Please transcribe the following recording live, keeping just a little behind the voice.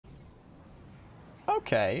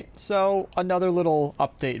Okay, so another little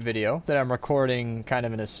update video that I'm recording kind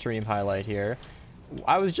of in a stream highlight here.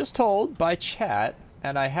 I was just told by chat,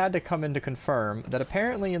 and I had to come in to confirm, that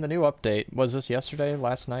apparently in the new update, was this yesterday,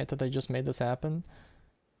 last night that they just made this happen?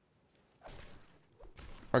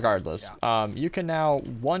 Regardless, you can now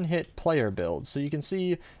one-hit player build. So you can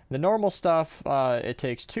see the normal stuff, it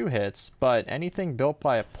takes 2 hits, but anything built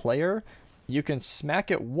by a player, you can smack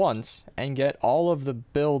it once and get all of the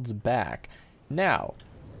builds back. Now,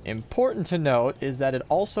 important to note is that it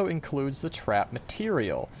also includes the trap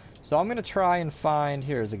material. So I'm going to try and find,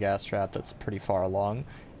 here's a gas trap that's pretty far along.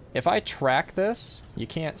 If I track this, you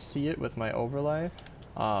can't see it with my overlay.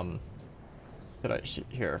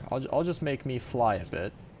 Here, I'll just make me fly a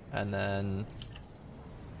bit, and then,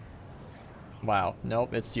 wow,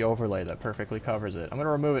 nope, it's the overlay that perfectly covers it. I'm going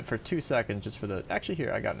to remove it for 2 seconds just for the, actually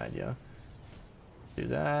here, I got an idea. Do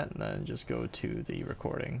that, and then just go to the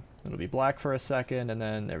recording. It'll be black for a second, and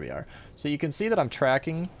then there we are. So you can see that I'm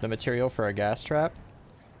tracking the material for a gas trap.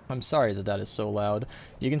 I'm sorry that that is so loud.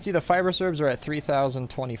 You can see the fiber serbs are at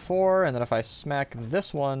 3024, and then if I smack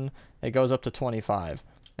this one, it goes up to 25.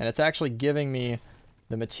 And it's actually giving me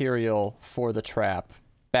the material for the trap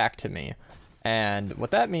back to me. And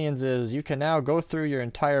what that means is you can now go through your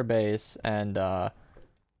entire base and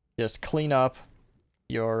just clean up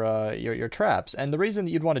your traps. And the reason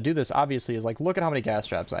that you'd want to do this obviously is, like, look at how many gas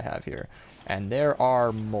traps I have here, and there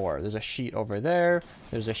are more. There's a sheet over there,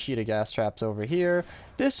 there's a sheet of gas traps over here.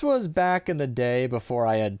 This was back in the day before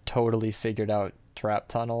I had totally figured out trap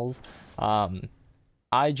tunnels.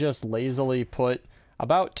 I just lazily put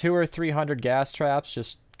about 200 or 300 gas traps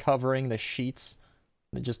just covering the sheets,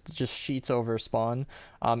 just sheets over spawn.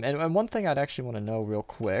 And one thing I'd actually want to know real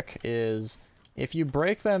quick is, if you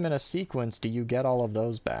break them in a sequence, do you get all of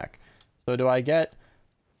those back? So do I get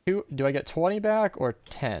 20 back or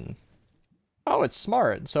 10? Oh, it's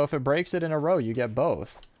smart. So if it breaks it in a row, you get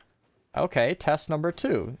both. Okay, test number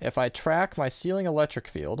 2. If I track my ceiling electric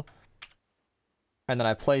field, and then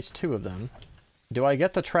I place 2 of them, do I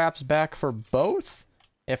get the traps back for both?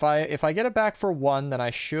 If I get it back for 1, then I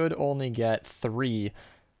should only get 3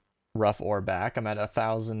 rough ore back. I'm at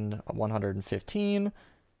 1,115.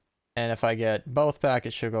 And if I get both back,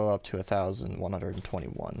 it should go up to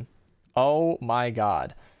 1,121. Oh my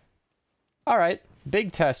god. Alright,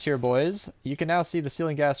 big test here, boys. You can now see the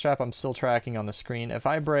ceiling gas trap I'm still tracking on the screen. If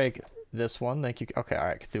I break this one, thank you. Okay,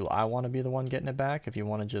 alright, Cthulhu, I want to be the one getting it back. If you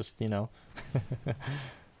want to just, you know.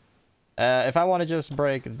 If I want to just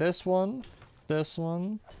break this one,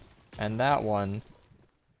 and that one.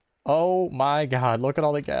 Oh my god, look at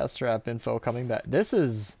all the gas trap info coming back. This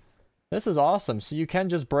is awesome. So you can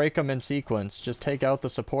just break them in sequence. Just take out the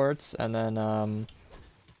supports and then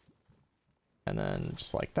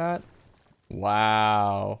just like that.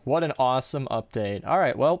 Wow. What an awesome update. All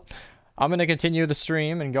right, well, I'm going to continue the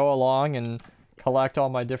stream and go along and collect all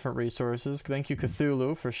my different resources. Thank you,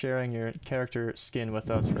 Cthulhu, for sharing your character skin with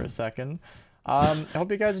us for a second. I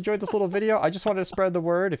hope you guys enjoyed this little video. I just wanted to spread the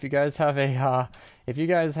word. If you guys have a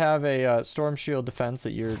storm shield defense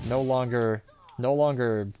that you're no longer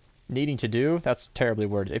needing to do, that's terribly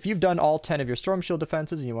worded. If you've done all 10 of your storm shield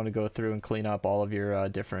defenses and you want to go through and clean up all of your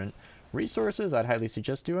different resources, I'd highly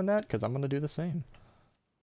suggest doing that, because I'm going to do the same.